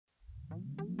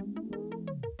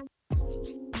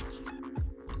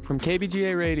From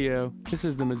KBGA Radio, this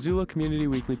is the Missoula Community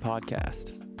Weekly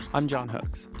Podcast. I'm John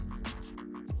Hooks.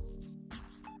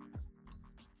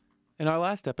 In our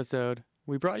last episode,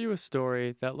 we brought you a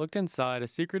story that looked inside a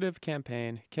secretive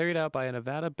campaign carried out by a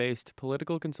Nevada-based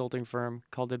political consulting firm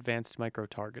called Advanced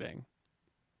Micro-Targeting.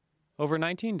 Over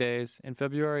 19 days, in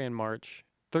February and March,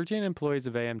 13 employees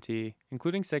of AMT,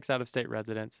 including 6 out-of-state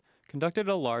residents, conducted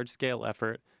a large-scale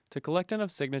effort to collect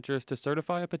enough signatures to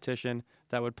certify a petition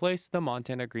that would place the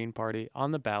Montana Green Party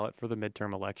on the ballot for the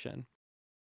midterm election.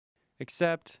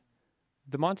 Except,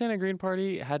 the Montana Green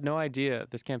Party had no idea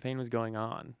this campaign was going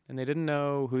on, and they didn't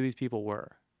know who these people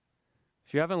were.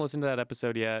 If you haven't listened to that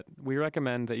episode yet, we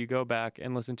recommend that you go back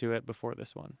and listen to it before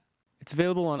this one. It's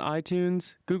available on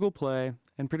iTunes, Google Play,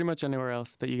 and pretty much anywhere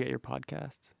else that you get your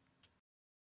podcasts.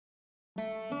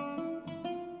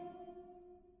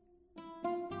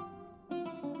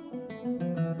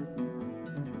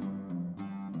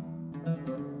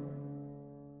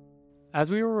 As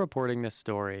we were reporting this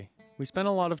story, we spent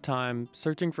a lot of time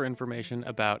searching for information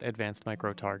about Advanced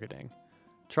Micro-Targeting,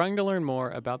 trying to learn more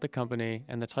about the company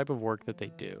and the type of work that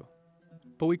they do.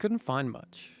 But we couldn't find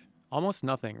much. Almost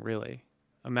nothing, really.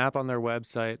 A map on their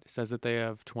website says that they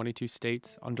have 22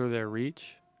 states under their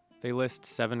reach. They list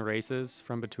 7 races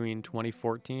from between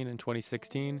 2014 and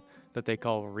 2016 that they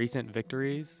call recent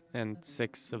victories, and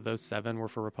 6 of those 7 were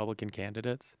for Republican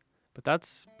candidates. But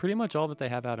that's pretty much all that they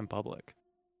have out in public.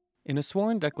 In a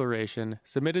sworn declaration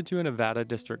submitted to a Nevada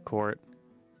district court,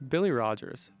 Billy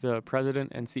Rogers, the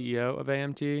president and CEO of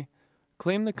AMT,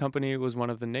 claimed the company was one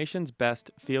of the nation's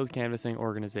best field canvassing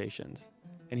organizations,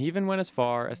 and he even went as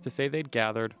far as to say they'd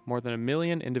gathered more than 1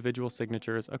 million individual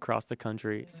signatures across the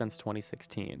country since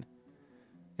 2016.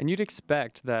 And you'd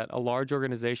expect that a large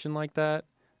organization like that,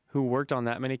 who worked on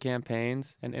that many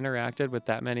campaigns and interacted with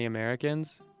that many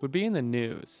Americans, would be in the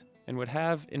news and would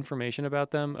have information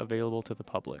about them available to the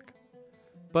public.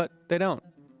 But they don't,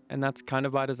 and that's kind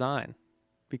of by design.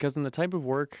 Because in the type of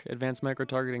work Advanced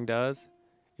Micro-Targeting does,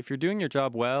 if you're doing your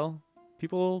job well,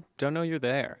 people don't know you're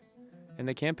there. And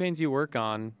the campaigns you work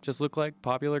on just look like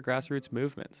popular grassroots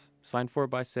movements, signed for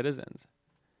by citizens.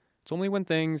 It's only when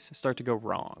things start to go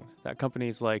wrong that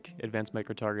companies like Advanced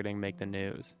Micro-Targeting make the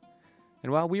news.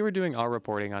 And while we were doing our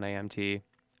reporting on AMT,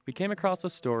 we came across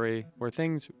a story where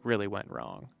things really went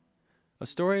wrong. A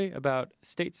story about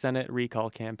state Senate recall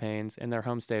campaigns in their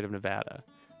home state of Nevada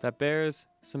that bears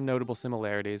some notable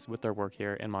similarities with their work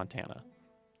here in Montana.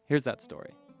 Here's that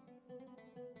story.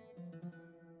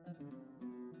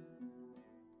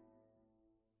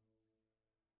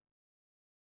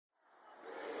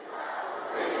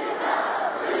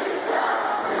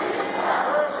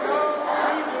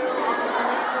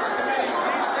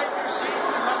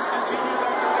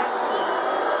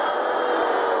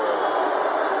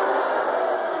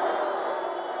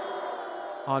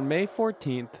 On May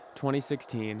 14th,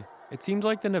 2016, it seemed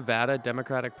like the Nevada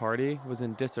Democratic Party was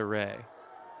in disarray.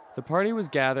 The party was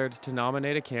gathered to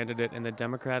nominate a candidate in the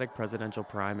Democratic presidential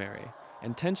primary,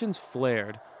 and tensions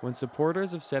flared when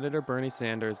supporters of Senator Bernie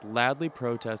Sanders loudly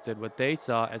protested what they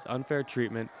saw as unfair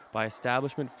treatment by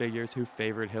establishment figures who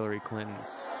favored Hillary Clinton.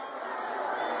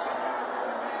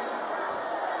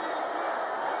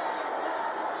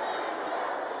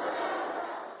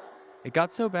 It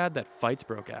got so bad that fights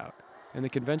broke out, and the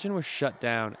convention was shut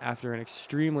down after an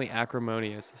extremely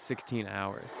acrimonious 16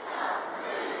 hours.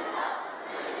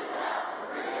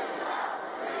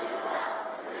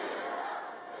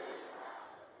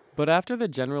 But after the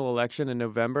general election in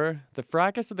November, the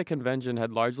fracas of the convention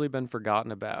had largely been forgotten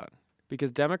about,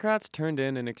 because Democrats turned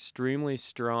in an extremely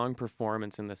strong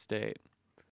performance in the state.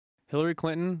 Hillary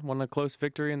Clinton won a close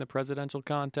victory in the presidential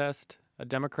contest, a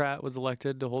Democrat was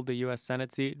elected to hold the U.S.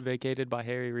 Senate seat vacated by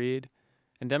Harry Reid,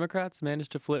 and Democrats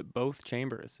managed to flip both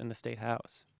chambers in the state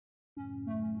house.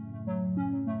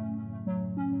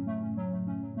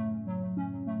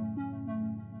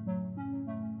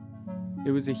 It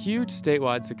was a huge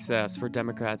statewide success for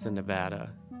Democrats in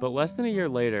Nevada, but less than a year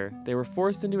later, they were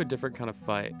forced into a different kind of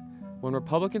fight when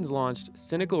Republicans launched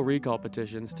cynical recall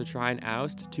petitions to try and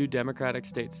oust 2 Democratic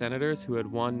state senators who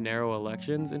had won narrow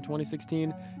elections in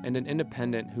 2016 and an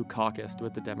independent who caucused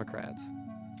with the Democrats.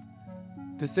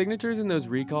 The signatures in those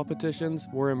recall petitions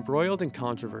were embroiled in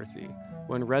controversy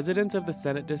when residents of the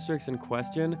Senate districts in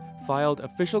question filed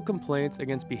official complaints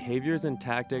against behaviors and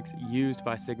tactics used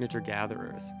by signature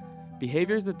gatherers.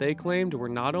 Behaviors that they claimed were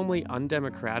not only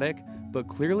undemocratic, but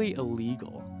clearly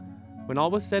illegal. When all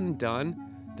was said and done,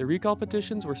 the recall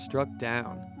petitions were struck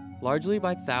down, largely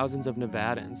by thousands of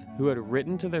Nevadans who had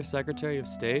written to their Secretary of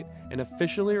State and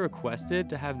officially requested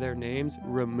to have their names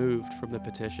removed from the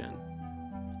petition.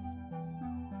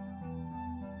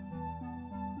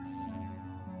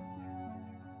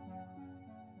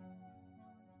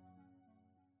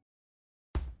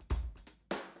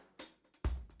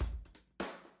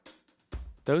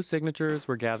 Those signatures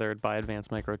were gathered by advanced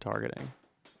micro-targeting.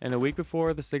 And a week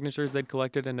before the signatures they'd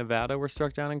collected in Nevada were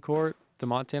struck down in court, the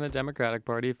Montana Democratic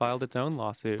Party filed its own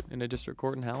lawsuit in a district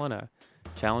court in Helena,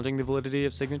 challenging the validity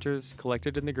of signatures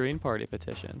collected in the Green Party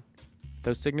petition.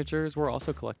 Those signatures were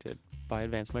also collected by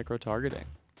advanced micro-targeting.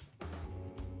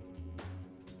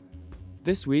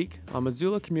 This week, on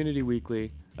Missoula Community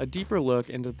Weekly, a deeper look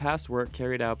into the past work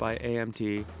carried out by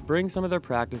AMT brings some of their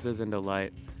practices into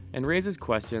light and raises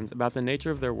questions about the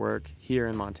nature of their work here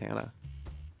in Montana.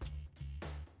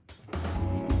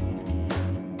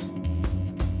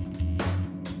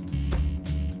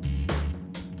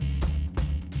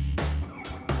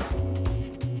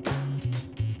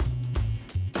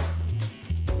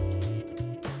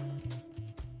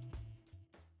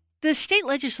 The state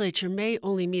legislature may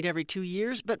only meet every 2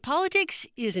 years, but politics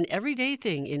is an everyday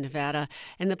thing in Nevada,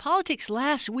 and the politics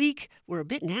last week were a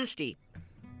bit nasty.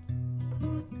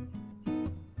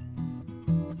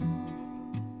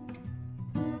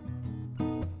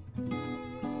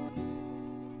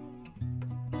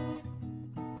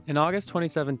 In August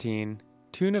 2017,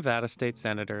 2 Nevada state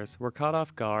senators were caught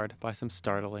off guard by some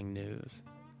startling news.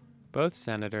 Both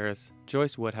senators,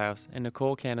 Joyce Woodhouse and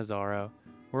Nicole Cannizzaro,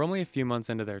 were only a few months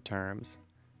into their terms,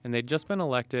 and they'd just been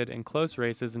elected in close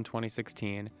races in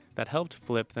 2016 that helped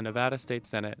flip the Nevada State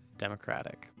Senate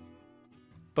Democratic.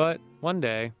 But one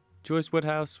day, Joyce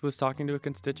Woodhouse was talking to a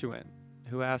constituent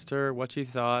who asked her what she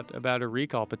thought about a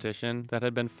recall petition that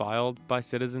had been filed by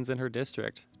citizens in her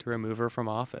district to remove her from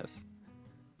office.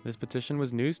 This petition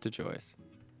was news to Joyce,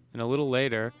 and a little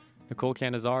later, Nicole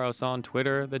Cannizzaro saw on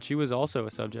Twitter that she was also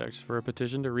a subject for a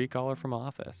petition to recall her from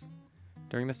office.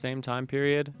 During the same time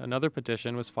period, another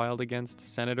petition was filed against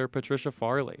Senator Patricia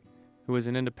Farley, who was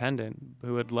an independent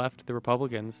who had left the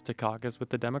Republicans to caucus with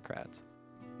the Democrats.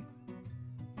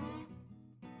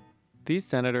 These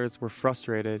senators were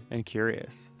frustrated and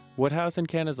curious. Woodhouse and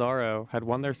Cannizzaro had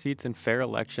won their seats in fair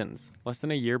elections less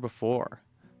than a year before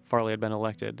Farley had been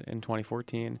elected in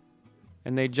 2014,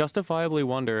 and they justifiably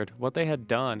wondered what they had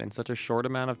done in such a short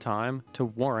amount of time to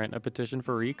warrant a petition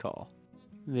for recall.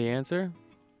 The answer?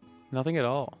 Nothing at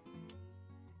all.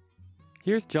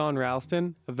 Here's John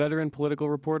Ralston, a veteran political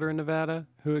reporter in Nevada,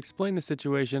 who explained the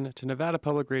situation to Nevada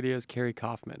Public Radio's Carrie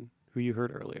Kaufman, who you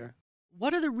heard earlier.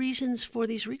 What are the reasons for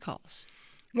these recalls?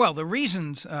 Well, the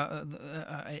reasons,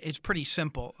 it's pretty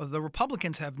simple. The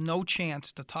Republicans have no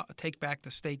chance to take back the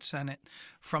state Senate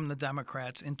from the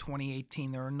Democrats in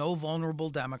 2018. There are no vulnerable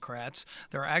Democrats.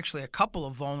 There are actually a couple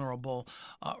of vulnerable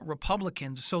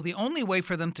Republicans. So the only way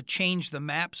for them to change the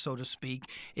map, so to speak,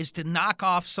 is to knock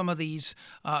off some of these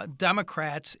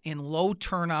Democrats in low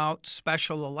turnout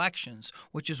special elections,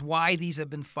 which is why these have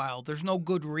been filed. There's no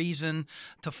good reason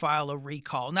to file a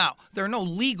recall. Now, there are no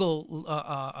legal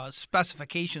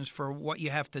specifications for what you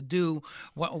have to do,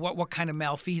 what kind of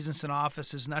malfeasance in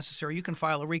office is necessary. You can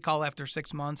file a recall after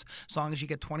 6 months as long as you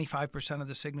get 25% of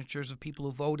the signatures of people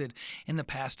who voted in the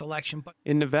past election.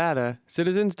 In Nevada,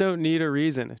 citizens don't need a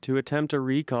reason to attempt a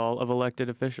recall of elected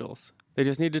officials. They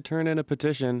just need to turn in a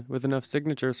petition with enough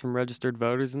signatures from registered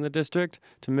voters in the district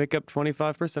to make up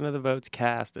 25% of the votes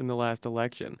cast in the last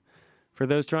election. For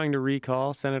those trying to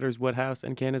recall Senators Woodhouse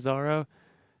and Cannizzaro,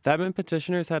 that meant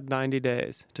petitioners had 90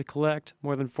 days to collect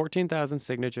more than 14,000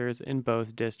 signatures in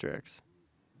both districts.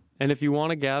 And if you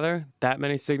want to gather that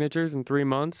many signatures in 3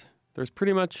 months, there's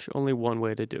pretty much only one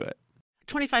way to do it.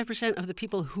 25% of the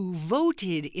people who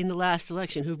voted in the last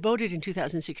election, who voted in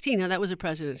 2016, now that was a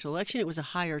presidential election, it was a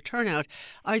higher turnout.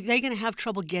 Are they going to have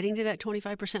trouble getting to that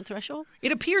 25% threshold?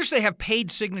 It appears they have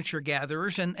paid signature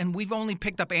gatherers, and we've only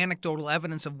picked up anecdotal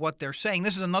evidence of what they're saying.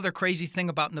 This is another crazy thing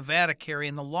about Nevada, Carrie,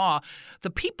 and the law.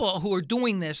 The people who are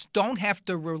doing this don't have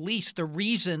to release the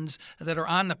reasons that are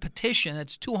on the petition.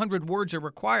 It's 200 words are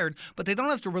required, but they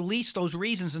don't have to release those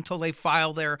reasons until they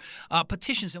file their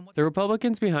petitions. The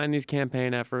Republicans behind these campaign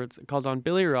efforts called on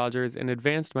Billy Rogers and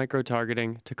advanced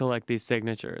micro-targeting to collect these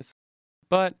signatures.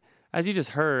 But, as you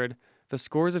just heard, the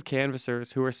scores of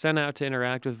canvassers who were sent out to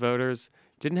interact with voters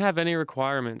didn't have any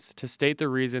requirements to state the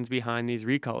reasons behind these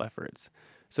recall efforts,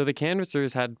 so the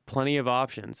canvassers had plenty of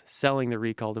options selling the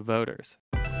recall to voters.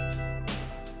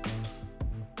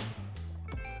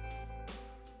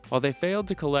 While they failed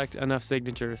to collect enough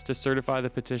signatures to certify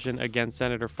the petition against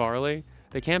Senator Farley,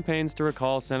 the campaigns to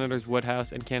recall Senators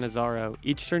Woodhouse and Cannizzaro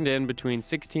each turned in between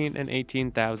 16,000 and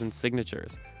 18,000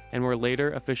 signatures and were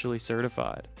later officially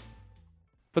certified.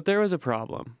 But there was a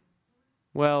problem.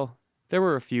 Well, there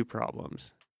were a few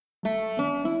problems. The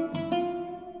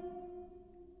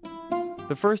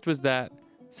first was that,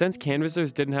 since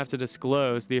canvassers didn't have to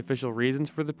disclose the official reasons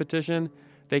for the petition,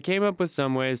 They came up with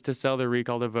some ways to sell their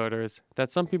recall to voters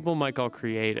that some people might call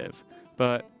creative,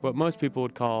 but what most people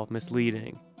would call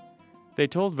misleading. They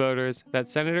told voters that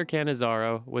Senator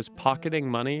Cannizzaro was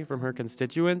pocketing money from her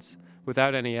constituents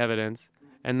without any evidence,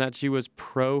 and that she was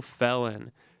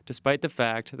pro-felon, despite the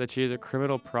fact that she is a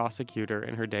criminal prosecutor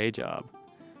in her day job.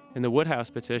 In the Woodhouse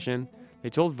petition, they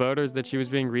told voters that she was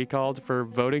being recalled for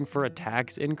voting for a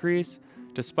tax increase,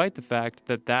 despite the fact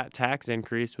that that tax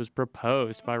increase was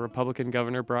proposed by Republican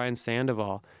Governor Brian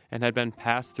Sandoval and had been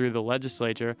passed through the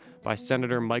legislature by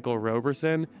Senator Michael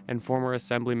Roberson and former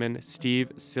Assemblyman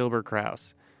Steve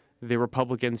Silberkraus, the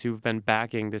Republicans who've been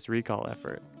backing this recall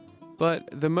effort. But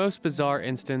the most bizarre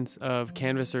instance of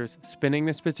canvassers spinning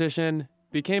this petition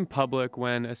became public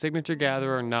when a signature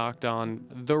gatherer knocked on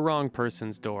the wrong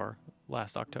person's door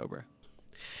last October.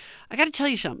 I got to tell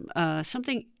you something.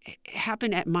 Something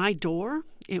happened at my door.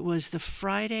 It was the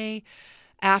Friday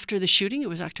after the shooting. It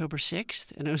was October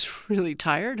 6th, and I was really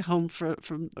tired, home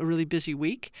from a really busy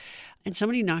week, and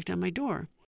somebody knocked on my door.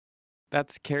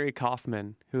 That's Carrie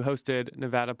Kaufman, who hosted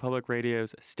Nevada Public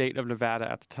Radio's State of Nevada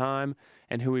at the time,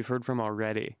 and who we've heard from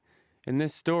already. In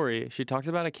this story, she talks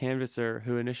about a canvasser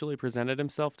who initially presented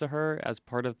himself to her as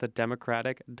part of the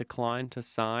Democratic Decline to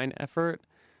Sign effort,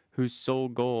 whose sole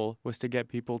goal was to get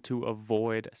people to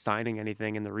avoid signing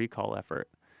anything in the recall effort.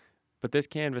 But this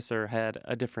canvasser had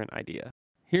a different idea.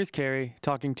 Here's Carrie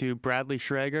talking to Bradley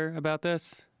Schrager about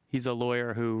this. He's a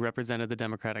lawyer who represented the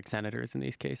Democratic senators in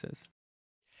these cases.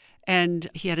 And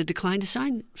he had a decline to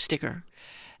sign sticker.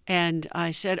 And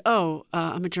I said,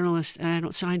 I'm a journalist and I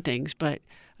don't sign things, but,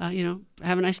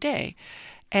 have a nice day.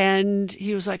 And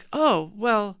he was like,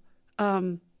 will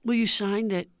you sign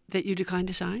that you declined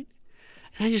to sign?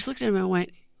 And I just looked at him and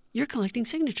went, you're collecting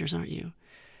signatures, aren't you?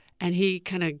 And he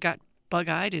kind of got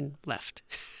bug-eyed and left.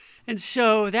 And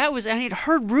so and I had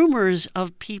heard rumors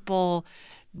of people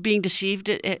being deceived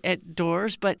at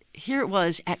doors, but here it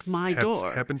was at my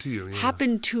door. Happened to you. Yeah.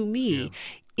 Happened to me.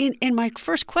 Yeah. And my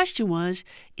first question was,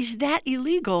 is that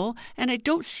illegal? And I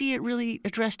don't see it really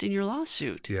addressed in your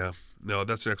lawsuit. Yeah. No,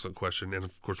 that's an excellent question. And,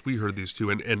 of course, we heard these too.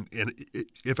 And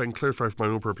if I can clarify for my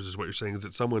own purposes, what you're saying is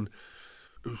that someone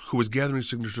who was gathering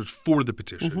signatures for the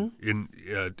petition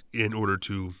in order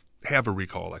to have a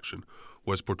recall election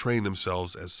was portraying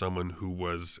themselves as someone who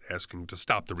was asking to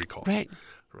stop the recalls. Right.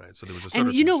 So there was a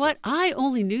and you know what? I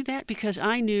only knew that because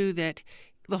I knew that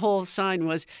the whole sign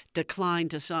was decline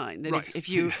to sign. That if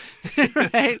you,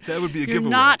 right? That would be a you're giveaway. You're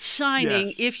not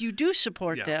signing if you do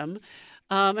support them.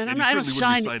 And I don't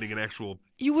sign. Signing an actual.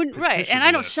 You wouldn't, right? And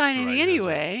I don't sign anything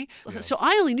anyway. Yeah. So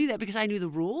I only knew that because I knew the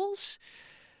rules.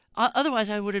 Otherwise,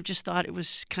 I would have just thought it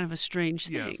was kind of a strange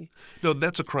thing. Yeah. No,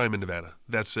 that's a crime in Nevada.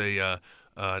 That's a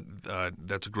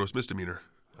gross misdemeanor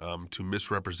to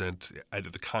misrepresent either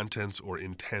the contents or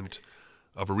intent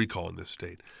of a recall in this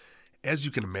state. As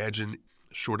you can imagine,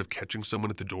 short of catching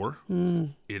someone at the door,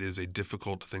 it is a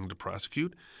difficult thing to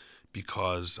prosecute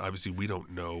because obviously we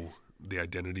don't know the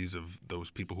identities of those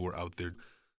people who are out there.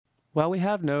 While we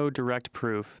have no direct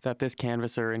proof that this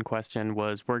canvasser in question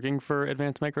was working for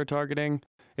advanced microtargeting,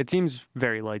 it seems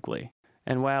very likely.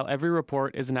 And while every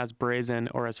report isn't as brazen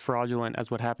or as fraudulent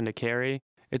as what happened to Carrie,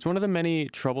 it's one of the many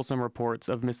troublesome reports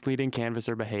of misleading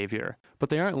canvasser behavior. But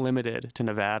they aren't limited to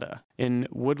Nevada. In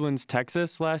Woodlands,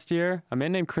 Texas last year, a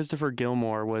man named Christopher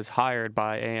Gilmore was hired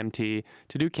by AMT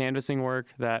to do canvassing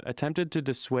work that attempted to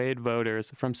dissuade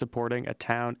voters from supporting a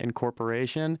town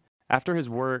incorporation. After his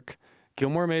work,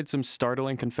 Gilmore made some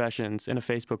startling confessions in a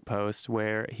Facebook post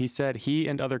where he said he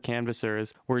and other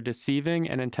canvassers were deceiving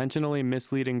and intentionally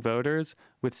misleading voters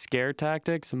with scare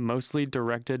tactics mostly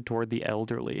directed toward the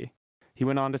elderly. He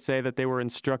went on to say that they were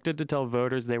instructed to tell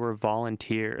voters they were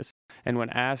volunteers, and when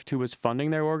asked who was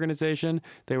funding their organization,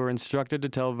 they were instructed to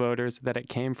tell voters that it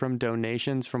came from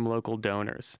donations from local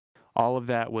donors. All of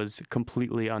that was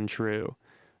completely untrue.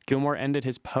 Gilmore ended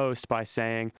his post by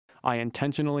saying, "I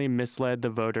intentionally misled the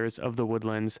voters of the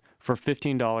Woodlands for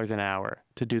 $15 an hour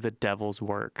to do the devil's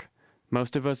work.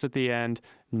 Most of us at the end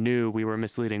knew we were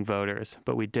misleading voters,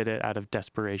 but we did it out of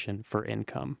desperation for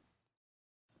income."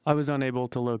 I was unable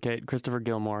to locate Christopher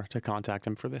Gilmore to contact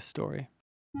him for this story.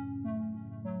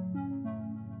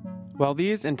 While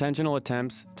these intentional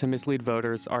attempts to mislead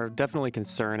voters are definitely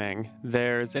concerning,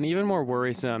 there's an even more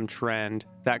worrisome trend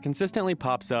that consistently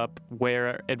pops up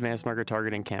where advanced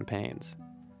microtargeting campaigns,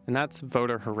 and that's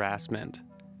voter harassment.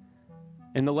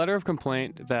 In the letter of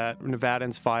complaint that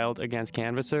Nevadans filed against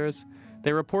canvassers,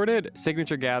 they reported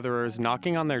signature gatherers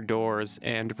knocking on their doors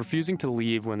and refusing to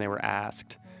leave when they were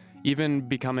asked, even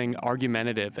becoming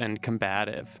argumentative and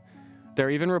combative. There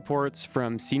are even reports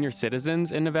from senior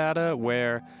citizens in Nevada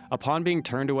where, upon being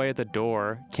turned away at the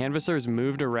door, canvassers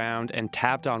moved around and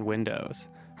tapped on windows,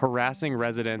 harassing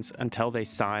residents until they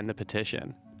signed the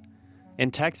petition. In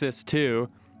Texas, too,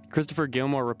 Christopher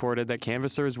Gilmore reported that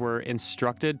canvassers were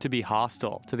instructed to be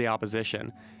hostile to the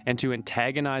opposition and to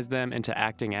antagonize them into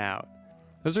acting out.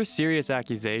 Those are serious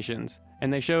accusations,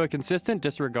 and they show a consistent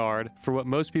disregard for what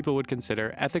most people would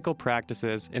consider ethical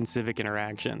practices in civic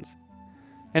interactions.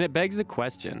 And it begs the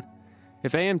question,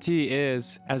 if AMT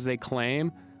is, as they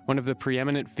claim, one of the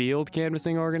preeminent field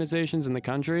canvassing organizations in the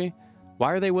country,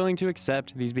 why are they willing to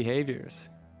accept these behaviors?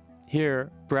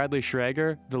 Here, Bradley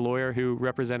Schrager, the lawyer who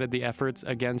represented the efforts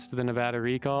against the Nevada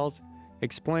recalls,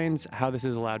 explains how this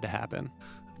is allowed to happen.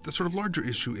 The sort of larger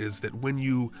issue is that when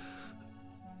you're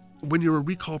a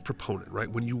recall proponent,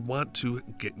 right, when you want to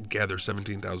gather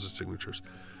 17,000 signatures,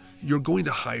 you're going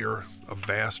to hire a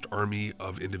vast army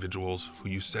of individuals who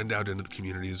you send out into the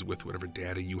communities with whatever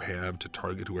data you have to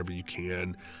target whoever you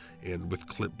can, and with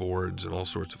clipboards and all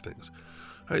sorts of things.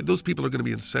 Right, those people are going to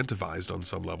be incentivized on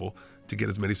some level to get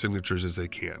as many signatures as they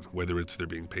can, whether it's they're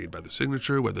being paid by the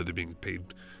signature, whether they're being paid,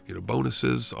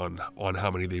 bonuses on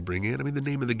how many they bring in. I mean, the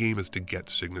name of the game is to get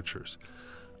signatures.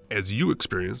 As you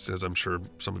experienced, as I'm sure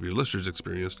some of your listeners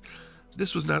experienced,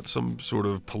 this was not some sort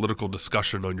of political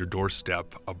discussion on your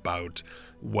doorstep about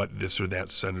what this or that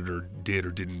senator did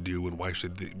or didn't do and why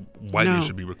they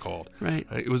should be recalled. Right.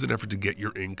 It was an effort to get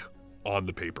your ink on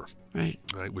the paper. Right.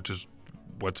 Right, which is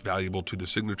what's valuable to the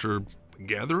signature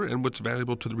gatherer and what's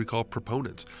valuable to the recall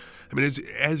proponents. I mean,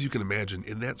 as you can imagine,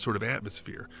 in that sort of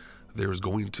atmosphere, there's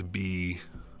going to be,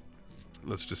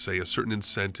 let's just say, a certain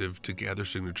incentive to gather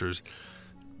signatures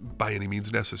by any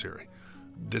means necessary.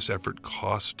 This effort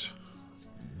cost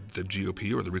the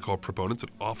GOP or the recall proponents an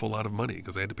awful lot of money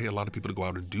because they had to pay a lot of people to go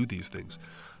out and do these things.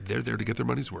 They're there to get their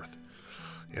money's worth.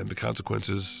 And the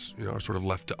consequences, are sort of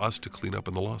left to us to clean up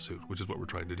in the lawsuit, which is what we're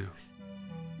trying to do.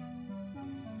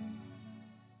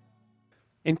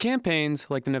 In campaigns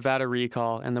like the Nevada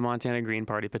recall and the Montana Green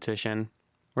Party petition,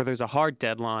 where there's a hard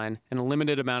deadline and a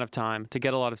limited amount of time to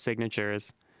get a lot of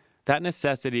signatures, that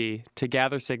necessity to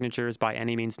gather signatures by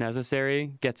any means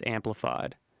necessary gets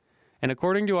amplified. And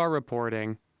according to our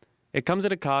reporting, it comes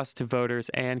at a cost to voters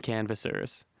and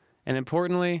canvassers. And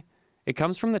importantly, it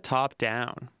comes from the top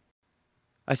down.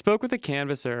 I spoke with a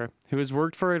canvasser who has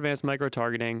worked for Advanced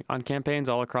Micro-Targeting on campaigns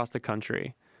all across the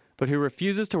country, but who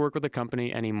refuses to work with the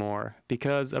company anymore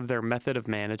because of their method of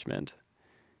management.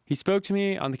 He spoke to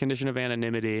me on the condition of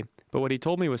anonymity, but what he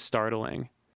told me was startling.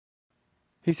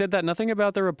 He said that nothing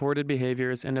about the reported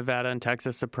behaviors in Nevada and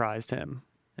Texas surprised him,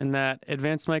 and that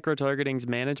Advanced Micro-Targeting's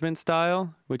management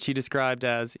style, which he described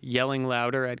as yelling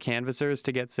louder at canvassers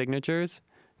to get signatures,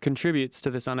 contributes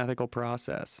to this unethical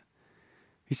process.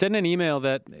 He said in an email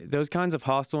that those kinds of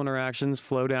hostile interactions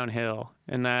flow downhill,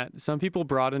 and that some people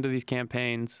brought into these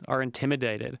campaigns are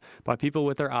intimidated by people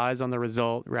with their eyes on the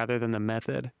result rather than the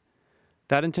method.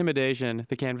 That intimidation,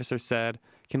 the canvasser said,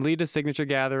 can lead to signature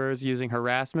gatherers using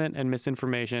harassment and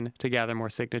misinformation to gather more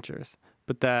signatures,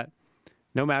 but that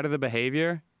no matter the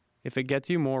behavior, if it gets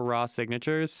you more raw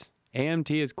signatures,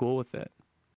 AMT is cool with it.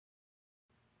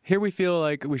 Here we feel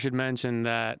like we should mention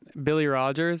that Billy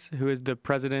Rogers, who is the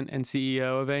president and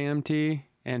CEO of AMT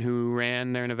and who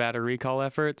ran their Nevada recall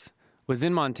efforts, was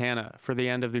in Montana for the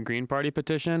end of the Green Party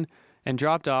petition and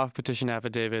dropped off petition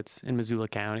affidavits in Missoula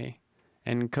County.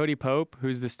 And Cody Pope,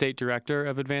 who's the state director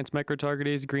of Advanced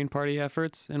Micro-Targeting's Green Party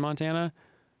efforts in Montana,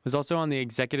 was also on the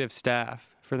executive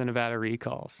staff for the Nevada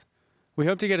recalls. We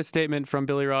hope to get a statement from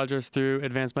Billy Rogers through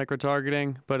Advanced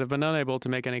Micro-Targeting, but have been unable to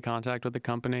make any contact with the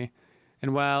company.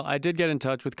 And while I did get in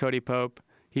touch with Cody Pope,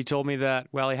 he told me that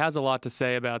while he has a lot to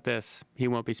say about this, he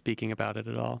won't be speaking about it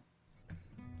at all.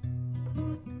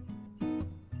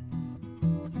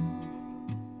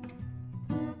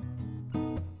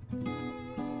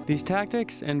 These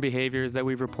tactics and behaviors that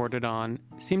we've reported on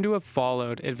seem to have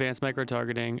followed Advanced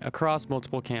Micro-Targeting across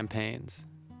multiple campaigns.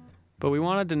 But we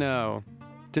wanted to know,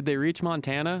 did they reach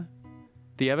Montana?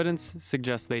 The evidence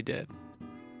suggests they did.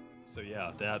 So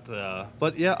yeah,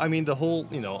 but yeah, I mean the whole,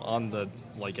 on the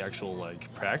actual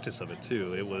practice of it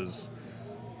too, it was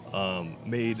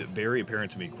made very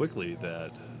apparent to me quickly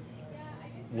that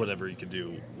whatever he could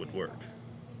do would work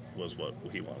was what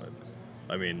he wanted.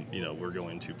 I mean, we're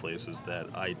going to places that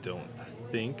I don't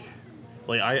think,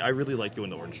 I really like going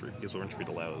to Orange Street because Orange Street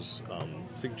allows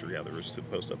signature gatherers to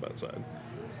post up outside.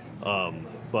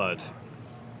 But,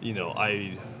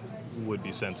 I would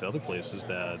be sent to other places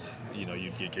that,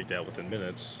 you'd get kicked out within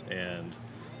minutes, and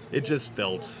it just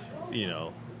felt,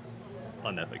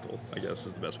 unethical, I guess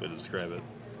is the best way to describe it.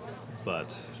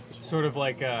 But sort of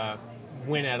like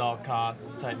win at all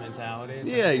costs type mentality.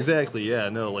 Yeah, exactly. Yeah,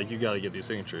 no, like you got to get these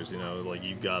signatures. Like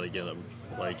you got to get them.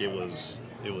 Like it was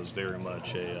very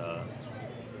much a.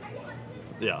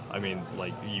 Yeah, I mean,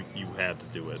 like you had to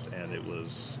do it, and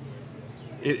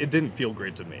it didn't feel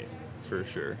great to me, for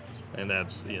sure. And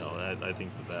that's I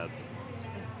think that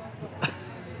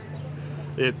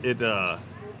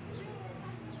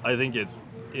I think it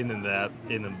in and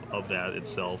of that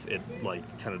itself, it like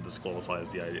kind of disqualifies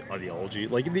the ideology.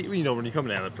 Like when you're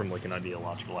coming at it from like an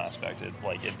ideological aspect,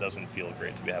 it doesn't feel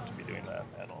great to have to be doing that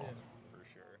at all, for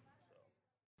sure.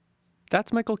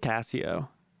 That's Michael Cassio,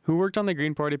 who worked on the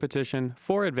Green Party petition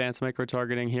for advanced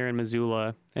microtargeting here in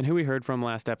Missoula, and who we heard from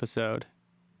last episode.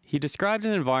 He described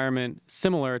an environment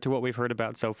similar to what we've heard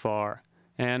about so far.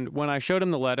 And when I showed him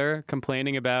the letter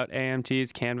complaining about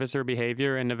AMT's canvasser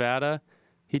behavior in Nevada,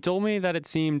 he told me that it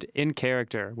seemed in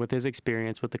character with his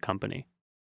experience with the company.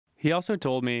 He also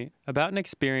told me about an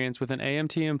experience with an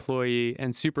AMT employee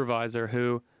and supervisor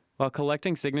who, while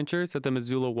collecting signatures at the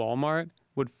Missoula Walmart,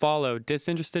 would follow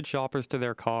disinterested shoppers to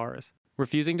their cars,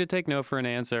 refusing to take no for an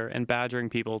answer and badgering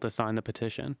people to sign the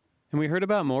petition. And we heard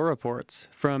about more reports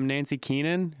from Nancy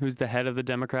Keenan, who's the head of the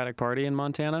Democratic Party in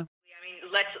Montana. I mean,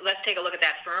 let's take a look at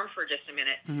that firm for just a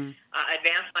minute. Mm-hmm.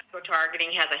 Advanced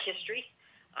micro-targeting has a history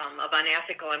of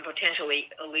unethical and potentially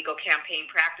illegal campaign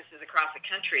practices across the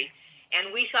country,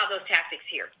 and we saw those tactics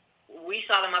here. We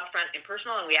saw them up front and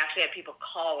personal, and we actually had people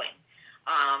calling.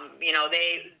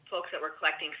 Folks that were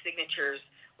collecting signatures,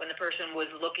 when the person was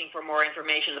looking for more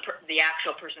information, the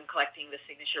actual person collecting the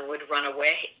signature would run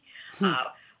away.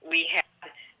 We had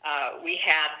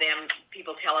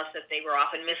people tell us that they were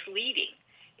often misleading.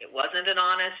 It wasn't an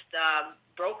honest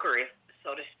broker,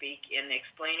 so to speak, in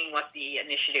explaining what the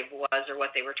initiative was or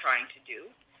what they were trying to do.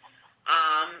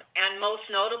 And most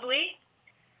notably,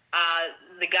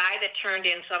 the guy that turned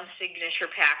in some signature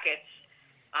packets,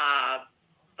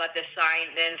 but the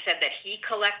sign then said that he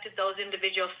collected those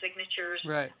individual signatures,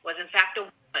 Right. was in fact a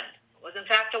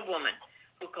woman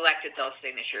who collected those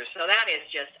signatures. So that is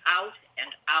just out and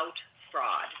out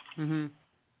fraud. Mm-hmm.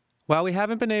 While we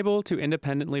haven't been able to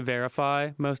independently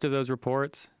verify most of those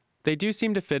reports, they do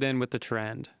seem to fit in with the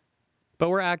trend. But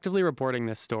we're actively reporting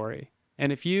this story.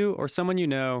 And if you or someone you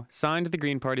know signed the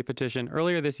Green Party petition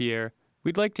earlier this year,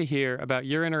 we'd like to hear about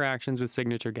your interactions with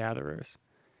signature gatherers.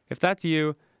 If that's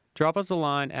you, drop us a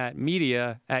line at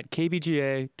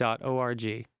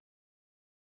media@kbga.org.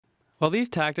 While these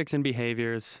tactics and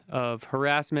behaviors of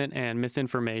harassment and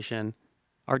misinformation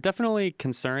are definitely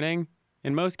concerning,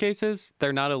 in most cases,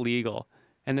 they're not illegal,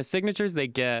 and the signatures they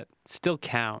get still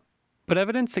count. But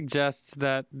evidence suggests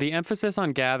that the emphasis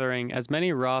on gathering as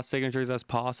many raw signatures as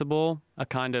possible, a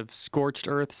kind of scorched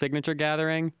earth signature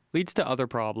gathering, leads to other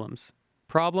problems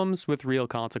with real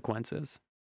consequences.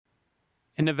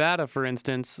 In Nevada, for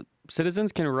instance,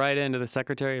 citizens can write into the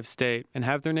Secretary of State and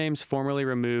have their names formally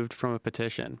removed from a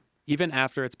petition, even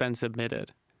after it's been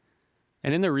submitted.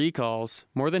 And in the recalls,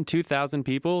 more than 2,000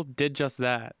 people did just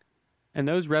that. And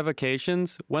those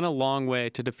revocations went a long way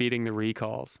to defeating the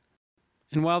recalls.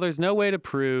 And while there's no way to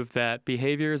prove that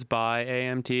behaviors by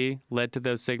AMT led to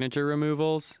those signature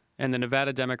removals, and the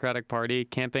Nevada Democratic Party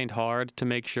campaigned hard to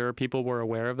make sure people were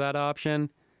aware of that option,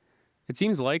 it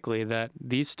seems likely that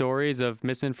these stories of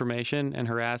misinformation and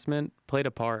harassment played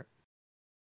a part.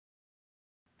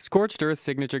 Scorched earth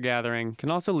signature gathering can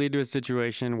also lead to a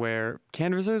situation where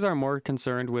canvassers are more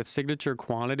concerned with signature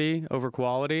quantity over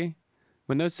quality.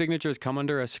 When those signatures come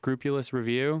under a scrupulous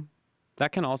review,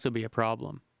 that can also be a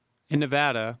problem. In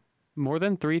Nevada, more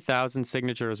than 3,000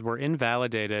 signatures were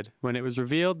invalidated when it was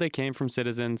revealed they came from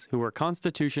citizens who were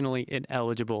constitutionally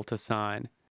ineligible to sign.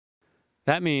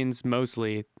 That means,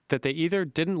 mostly, that they either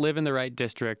didn't live in the right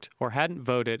district or hadn't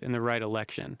voted in the right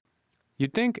election.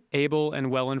 You'd think able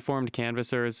and well-informed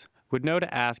canvassers would know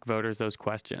to ask voters those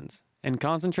questions and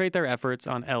concentrate their efforts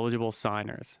on eligible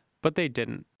signers, but they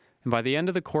didn't. And by the end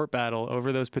of the court battle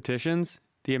over those petitions,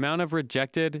 the amount of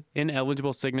rejected,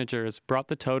 ineligible signatures brought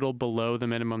the total below the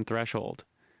minimum threshold,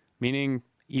 meaning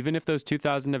even if those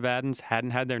 2,000 Nevadans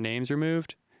hadn't had their names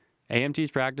removed,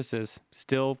 AMT's practices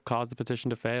still caused the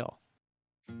petition to fail.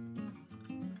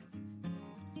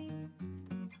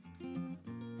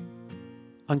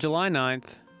 On July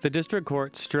 9th, the district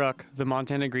court struck the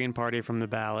Montana Green Party from the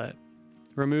ballot,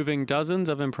 removing dozens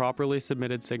of improperly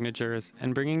submitted signatures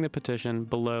and bringing the petition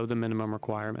below the minimum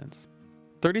requirements.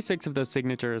 36 of those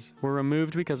signatures were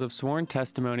removed because of sworn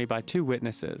testimony by 2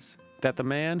 witnesses that the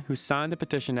man who signed the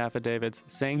petition affidavits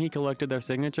saying he collected their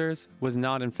signatures was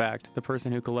not, in fact, the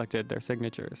person who collected their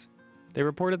signatures. They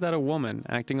reported that a woman,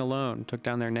 acting alone, took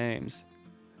down their names.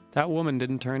 That woman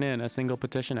didn't turn in a single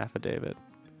petition affidavit.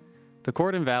 the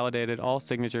court invalidated all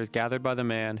signatures gathered by the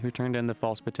man who turned in the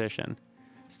false petition,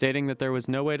 stating that there was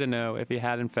no way to know if he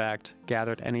had in fact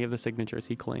gathered any of the signatures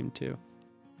he claimed to.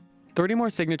 30 more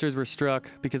signatures were struck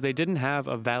because they didn't have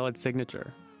a valid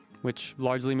signature, which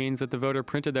largely means that the voter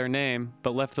printed their name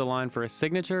but left the line for a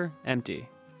signature empty.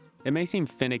 It may seem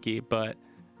finicky, but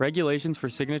regulations for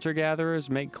signature gatherers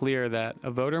make clear that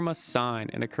a voter must sign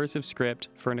in a cursive script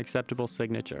for an acceptable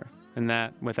signature, and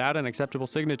that without an acceptable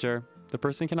signature, the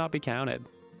person cannot be counted.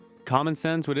 Common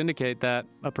sense would indicate that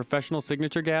a professional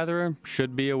signature gatherer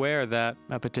should be aware that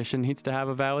a petition needs to have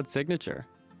a valid signature,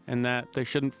 and that they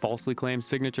shouldn't falsely claim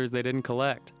signatures they didn't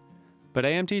collect. But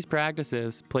AMT's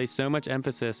practices place so much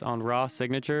emphasis on raw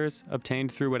signatures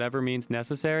obtained through whatever means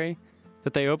necessary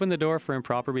that they open the door for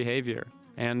improper behavior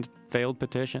and failed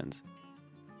petitions.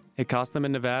 It cost them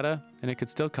in Nevada, and it could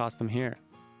still cost them here.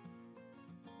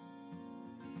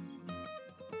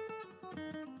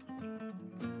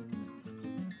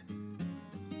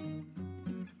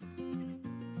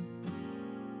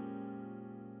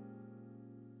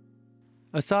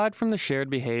 Aside from the shared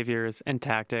behaviors and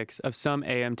tactics of some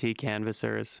AMT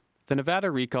canvassers, the Nevada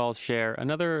recalls share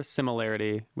another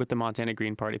similarity with the Montana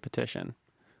Green Party petition,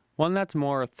 one that's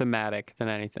more thematic than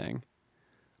anything.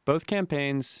 Both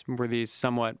campaigns were these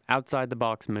somewhat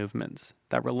outside-the-box movements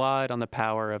that relied on the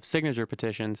power of signature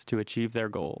petitions to achieve their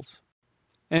goals.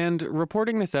 And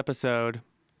reporting this episode,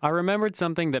 I remembered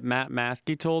something that Matt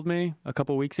Maskey told me a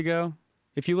couple weeks ago.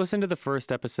 If you listen to the first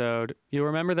episode, you'll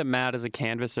remember that Matt is a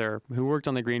canvasser who worked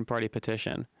on the Green Party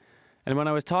petition. And when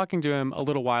I was talking to him a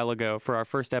little while ago for our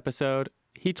first episode,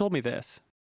 he told me this.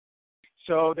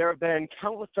 So there have been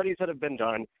countless studies that have been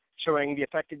done showing the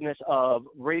effectiveness of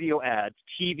radio ads,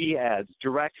 TV ads,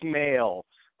 direct mail,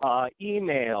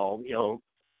 email,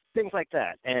 things like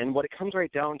that. And what it comes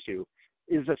right down to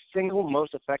is the single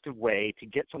most effective way to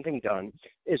get something done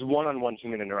is one-on-one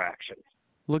human interaction.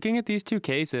 Looking at these two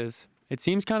cases, it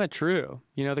seems kind of true.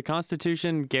 The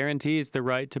Constitution guarantees the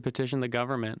right to petition the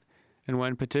government, and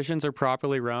when petitions are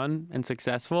properly run and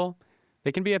successful,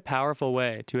 they can be a powerful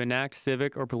way to enact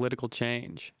civic or political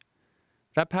change.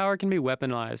 That power can be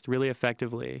weaponized really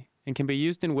effectively and can be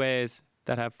used in ways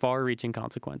that have far-reaching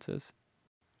consequences.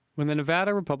 When the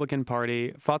Nevada Republican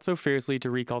Party fought so fiercely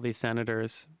to recall these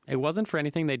senators, it wasn't for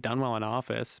anything they'd done while in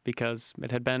office, because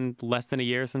it had been less than a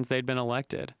year since they'd been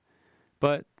elected.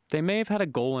 But they may have had a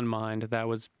goal in mind that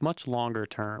was much longer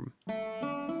term.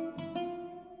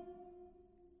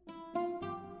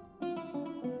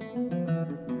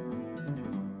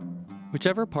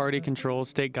 Whichever party controls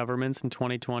state governments in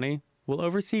 2020 will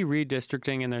oversee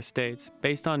redistricting in their states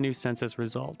based on new census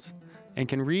results, and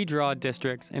can redraw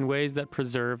districts in ways that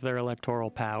preserve their electoral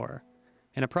power,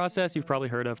 in a process you've probably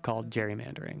heard of called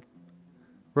gerrymandering.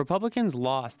 Republicans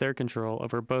lost their control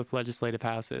over both legislative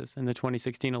houses in the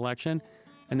 2016 election,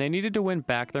 and they needed to win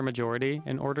back their majority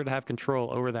in order to have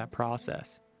control over that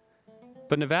process.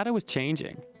 But Nevada was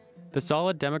changing. The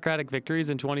solid Democratic victories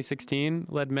in 2016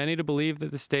 led many to believe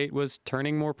that the state was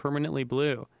turning more permanently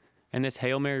blue, and this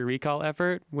Hail Mary recall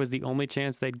effort was the only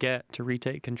chance they'd get to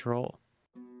retake control.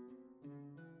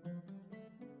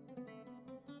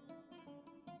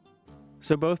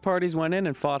 So both parties went in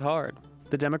and fought hard.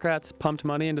 The Democrats pumped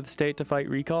money into the state to fight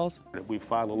recalls. We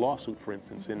filed a lawsuit, for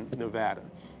instance, in Nevada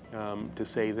to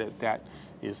say that that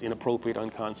is inappropriate,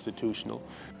 unconstitutional.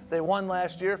 They won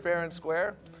last year, fair and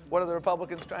square. What are the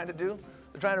Republicans trying to do?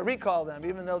 They're trying to recall them,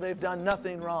 even though they've done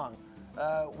nothing wrong.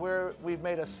 We've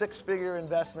made a six-figure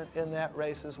investment in that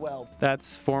race as well.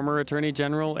 That's former Attorney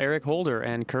General Eric Holder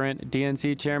and current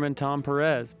DNC Chairman Tom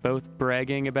Perez, both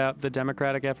bragging about the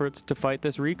Democratic efforts to fight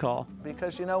this recall.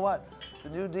 Because you know what? The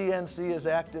new DNC is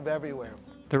active everywhere.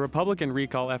 The Republican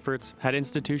recall efforts had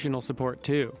institutional support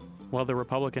too. While the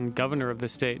Republican governor of the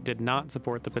state did not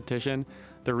support the petition,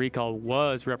 the recall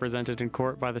was represented in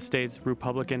court by the state's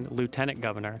Republican lieutenant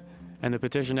governor, and the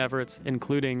petition efforts,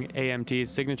 including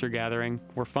AMT's signature gathering,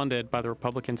 were funded by the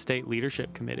Republican State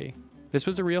Leadership Committee. This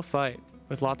was a real fight,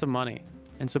 with lots of money,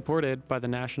 and supported by the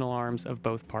national arms of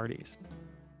both parties.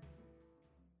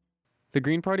 The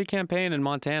Green Party campaign in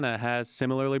Montana has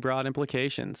similarly broad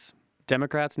implications.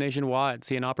 Democrats nationwide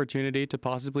see an opportunity to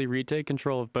possibly retake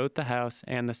control of both the House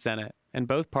and the Senate, and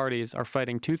both parties are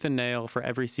fighting tooth and nail for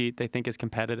every seat they think is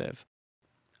competitive.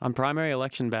 On primary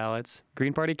election ballots,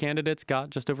 Green Party candidates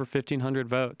got just over 1,500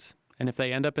 votes, and if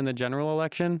they end up in the general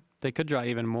election, they could draw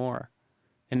even more.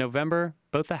 In November,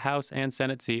 both the House and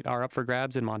Senate seat are up for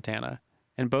grabs in Montana,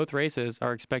 and both races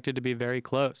are expected to be very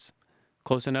close.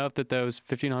 Close enough that those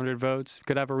 1,500 votes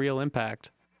could have a real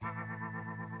impact.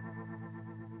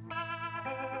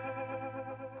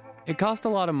 It cost a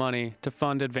lot of money to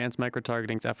fund advanced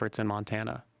microtargeting's efforts in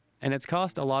Montana, and it's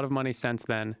cost a lot of money since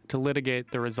then to litigate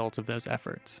the results of those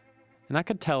efforts. And that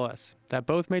could tell us that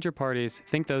both major parties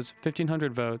think those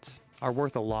 1,500 votes are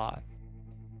worth a lot.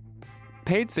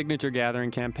 Paid signature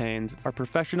gathering campaigns are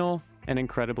professional and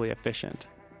incredibly efficient.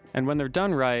 And when they're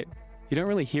done right, you don't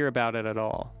really hear about it at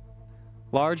all.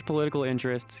 Large political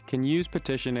interests can use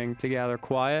petitioning to gather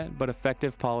quiet but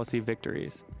effective policy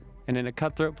victories. And in a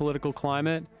cutthroat political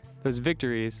climate, those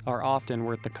victories are often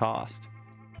worth the cost.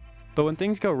 But when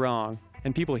things go wrong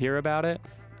and people hear about it,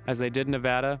 as they did in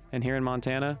Nevada and here in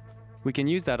Montana, we can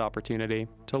use that opportunity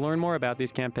to learn more about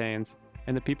these campaigns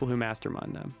and the people who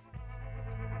mastermind them.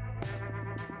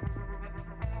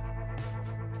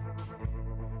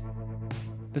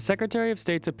 The Secretary of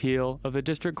State's appeal of the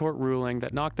district court ruling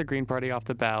that knocked the Green Party off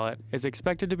the ballot is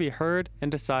expected to be heard and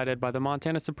decided by the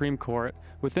Montana Supreme Court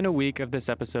within a week of this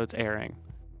episode's airing.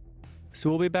 So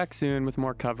we'll be back soon with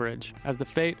more coverage as the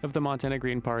fate of the Montana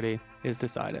Green Party is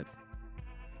decided.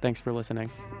 Thanks for listening.